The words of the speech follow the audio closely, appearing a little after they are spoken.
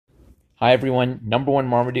Hi everyone, number one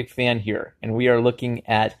Marmaduke fan here, and we are looking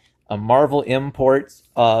at a Marvel import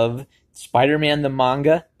of Spider-Man the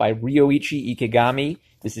Manga by Ryoichi Ikegami.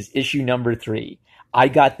 This is issue number 3. I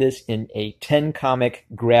got this in a 10 comic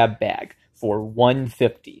grab bag for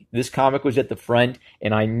 $150. This comic was at the front,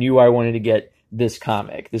 and I knew I wanted to get this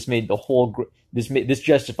comic. This made the whole this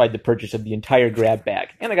justified the purchase of the entire grab bag,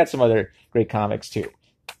 and I got some other great comics too.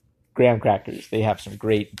 Graham Crackers, they have some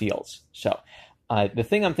great deals. So. The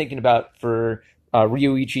thing I'm thinking about for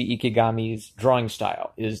Ryoichi Ikegami's drawing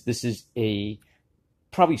style is this is a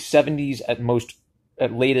probably 70s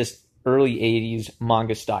at latest early 80s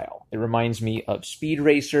manga style. It reminds me of Speed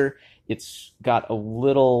Racer. It's got a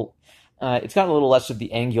little less of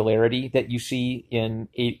the angularity that you see in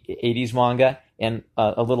 80s manga, and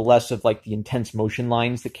a little less of like the intense motion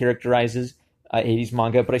lines that characterizes 80s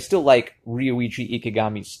manga. But I still like Ryoichi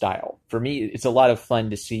Ikegami's style. For me, it's a lot of fun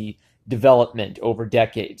to see development over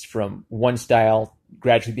decades from one style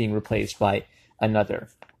gradually being replaced by another.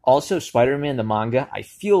 Also, Spider-Man the Manga, I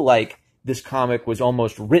feel like this comic was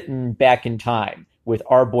almost written back in time with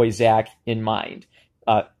our boy Zach in mind.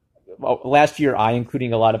 Last year, I,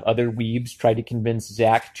 including a lot of other weebs, tried to convince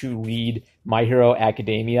Zach to read My Hero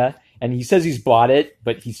Academia, and he says he's bought it,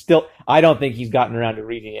 but I don't think he's gotten around to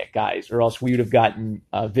reading it, guys, or else we would have gotten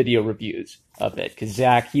video reviews of it, because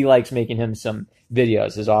Zach, he likes making him some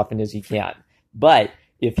videos as often as he can. But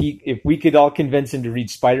if we could all convince him to read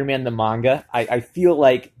Spider-Man the Manga, I feel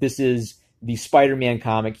like this is the Spider-Man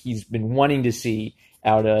comic he's been wanting to see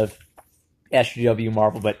out of SJW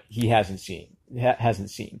Marvel, but he hasn't seen.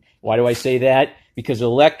 Why do I say that? Because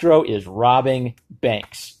Electro is robbing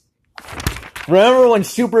banks. Remember when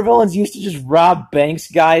supervillains used to just rob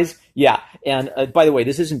banks, guys? Yeah, and by the way,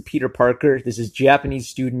 this isn't Peter Parker. This is Japanese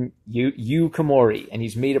student Yu Komori, and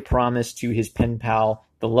he's made a promise to his pen pal,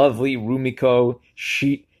 the lovely Rumiko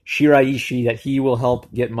Shiraishi, that he will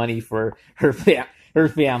help get money for her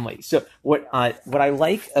family. So what I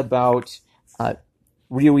like about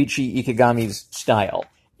Ryoichi Ikegami's style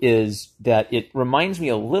is that it reminds me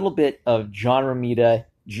a little bit of John Romita,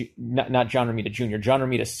 not John Romita Jr., John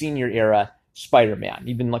Romita Sr. era Spider-Man,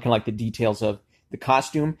 even looking like the details of the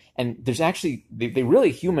costume. And there's actually, they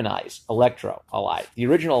really humanize Electro a lot. The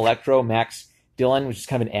original Electro, Max Dillon, was just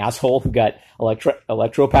kind of an asshole who got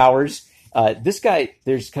electro powers. This guy,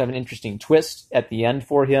 there's kind of an interesting twist at the end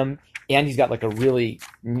for him, and he's got like a really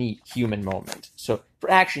neat human moment. So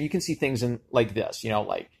for action, you can see things in like this,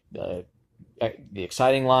 like the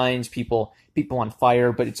exciting lines, people on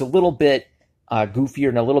fire, but it's a little bit goofier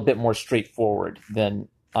and a little bit more straightforward than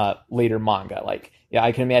later manga. Like, yeah,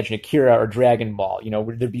 I can imagine Akira or Dragon Ball,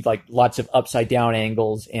 where there'd be like lots of upside down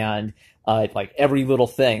angles and like every little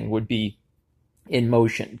thing would be in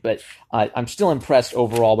motion. But I'm still impressed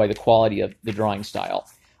overall by the quality of the drawing style.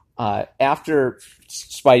 After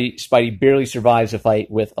Spidey barely survives a fight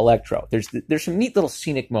with Electro, there's some neat little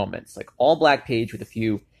scenic moments, like all black page with a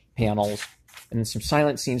few panels, and then some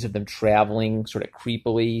silent scenes of them traveling sort of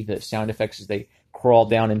creepily, the sound effects as they crawl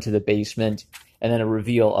down into the basement, and then a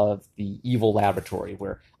reveal of the evil laboratory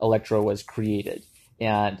where Electro was created.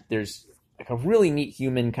 And there's like a really neat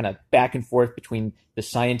human kind of back and forth between the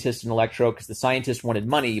scientist and Electro, because the scientist wanted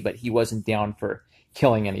money, but he wasn't down for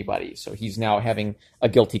killing anybody. So he's now having a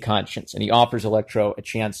guilty conscience, and he offers Electro a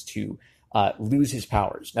chance to lose his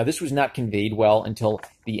powers. Now, this was not conveyed well until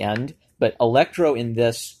the end, but Electro in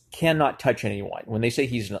this cannot touch anyone. When they say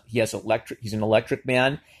he's an electric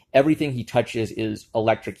man, everything he touches is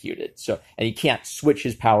electrocuted. So, and he can't switch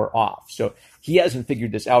his power off. So he hasn't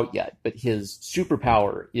figured this out yet, but his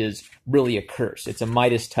superpower is really a curse. It's a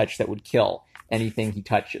Midas touch that would kill anything he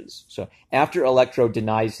touches. So after Electro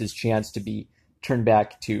denies his chance to be turned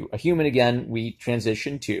back to a human again, we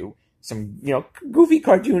transition to some, goofy,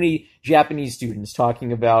 cartoony Japanese students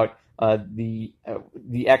talking about the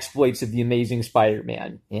exploits of the Amazing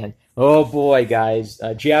Spider-Man. And oh boy, guys,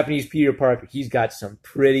 Japanese Peter Parker, he's got some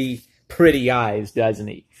pretty eyes, doesn't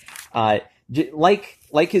he? Like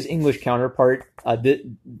his English counterpart,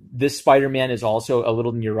 this Spider-Man is also a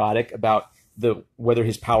little neurotic about whether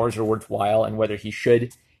his powers are worthwhile and whether he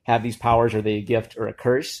should have these powers. Are they a gift or a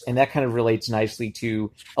curse? And that kind of relates nicely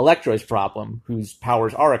to Electro's problem, whose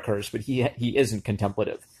powers are a curse, but he isn't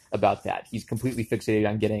contemplative about that. He's completely fixated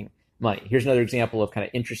on getting money. Here's another example of kind of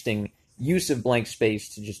interesting use of blank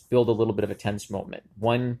space to just build a little bit of a tense moment.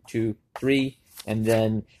 1, 2, 3, and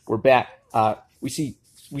then we're back. We see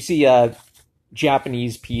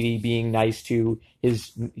Japanese Petey being nice to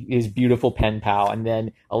his beautiful pen pal, and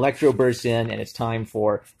then Electro bursts in, and it's time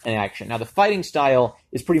for an action. Now, the fighting style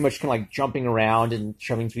is pretty much kind of like jumping around and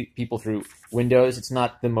shoving people through windows. It's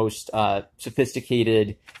not the most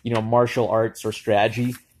sophisticated, martial arts or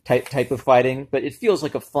strategy type of fighting, but it feels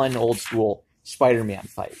like a fun old school Spider-Man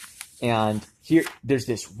fight. And here, there's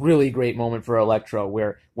this really great moment for Electro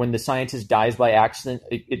where when the scientist dies by accident,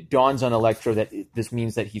 it dawns on Electro that this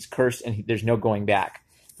means that he's cursed and there's no going back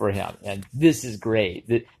for him. And this is great.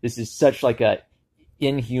 This is such like a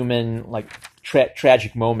inhuman, like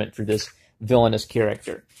tragic moment for this villainous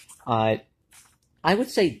character. I would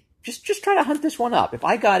say just try to hunt this one up. If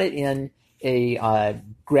I got it in a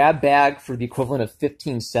grab bag for the equivalent of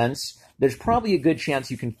 15 cents, there's probably a good chance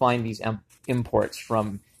you can find these imports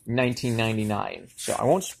from 1999. So I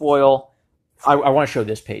won't spoil. I want to show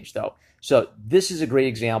this page though. So this is a great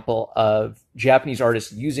example of Japanese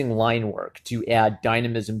artists using line work to add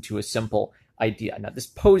dynamism to a simple idea. Now this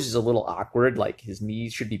pose is a little awkward, like his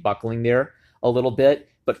knees should be buckling there a little bit,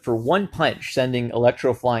 but for one punch sending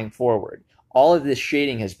Electro flying forward, all of this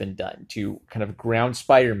shading has been done to kind of ground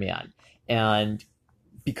Spider-Man. And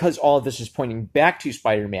because all of this is pointing back to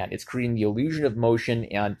Spider-Man, it's creating the illusion of motion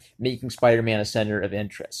and making Spider-Man a center of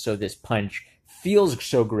interest. So this punch feels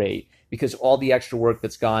so great because all the extra work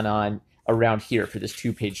that's gone on around here for this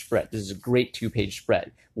two-page spread. This is a great two-page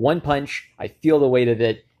spread. One punch, I feel the weight of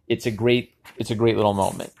it. It's a great little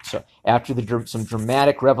moment. So after some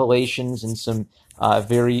dramatic revelations and some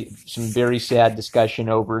very sad discussion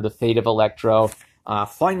over the fate of Electro,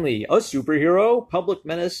 finally, a superhero, public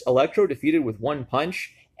menace, Electro defeated with one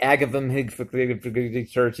punch.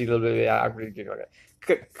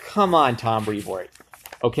 Come on, Tom Brevoort.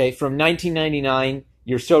 Okay, from 1999,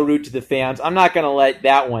 you're so rude to the fans. I'm not going to let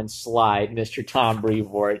that one slide, Mr. Tom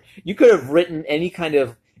Brevoort. You could have written any kind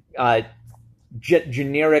of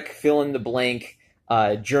generic fill-in-the-blank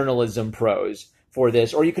journalism prose for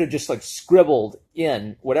this, or you could have just like scribbled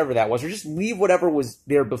in whatever that was, or just leave whatever was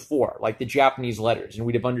there before, like the Japanese letters, and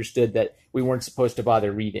we'd have understood that we weren't supposed to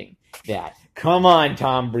bother reading that. Come on,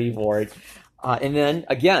 Tom Brevoort. And then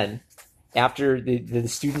again, after the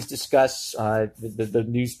students discuss, the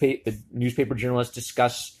newspaper journalists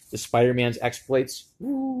discuss the Spider-Man's exploits,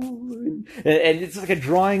 and it's like a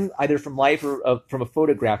drawing either from life or from a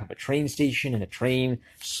photograph of a train station and a train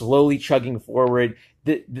slowly chugging forward.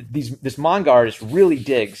 This manga artist really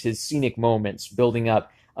digs his scenic moments, building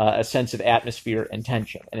up a sense of atmosphere and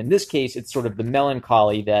tension. And in this case, it's sort of the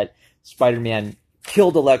melancholy that Spider-Man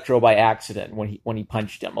killed Electro by accident when he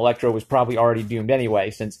punched him. Electro was probably already doomed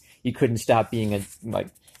anyway, since he couldn't stop being an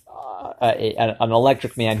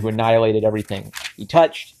electric man who annihilated everything he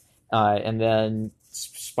touched. And then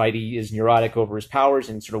Spidey is neurotic over his powers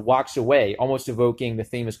and sort of walks away, almost evoking the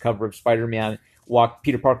famous cover of Spider-Man,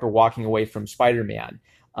 Peter Parker walking away from Spider-Man.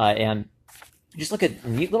 And just like a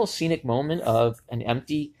neat little scenic moment of an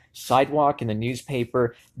empty sidewalk in the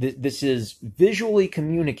newspaper. This is visually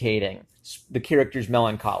communicating the character's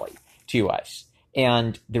melancholy to us.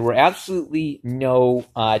 And there were absolutely no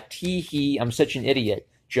tee-hee, I'm such an idiot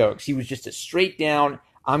jokes. He was just a straight down,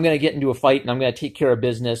 I'm going to get into a fight and I'm going to take care of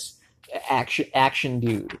business action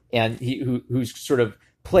dude. And who's sort of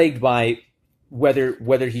plagued by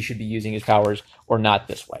whether he should be using his powers or not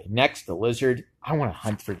this way. Next, the lizard. I want to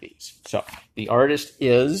hunt for these. So the artist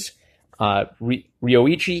is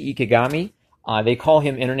Ryoichi Ikegami. They call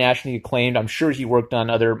him internationally acclaimed. I'm sure he worked on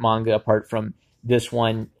other manga apart from this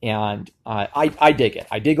one, and I dig it.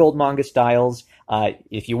 I dig old manga styles.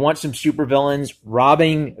 If you want some supervillains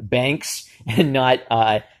robbing banks and not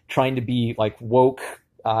trying to be like woke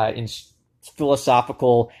in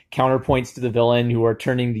philosophical counterpoints to the villain who are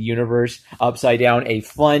turning the universe upside down, a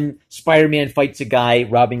fun Spider-Man fights a guy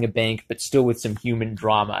robbing a bank, but still with some human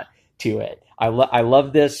drama to it. I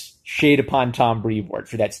love this. Shade upon Tom Brevoort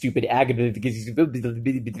for that stupid thing.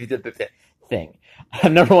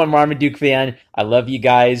 I'm #1 Marmaduke fan. I love you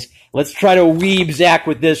guys. Let's try to weeb Zach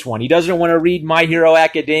with this one. He doesn't want to read My Hero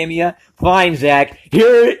Academia. Fine, Zach.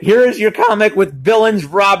 Here is your comic with villains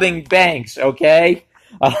robbing banks, okay?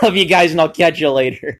 I love you guys, and I'll catch you later.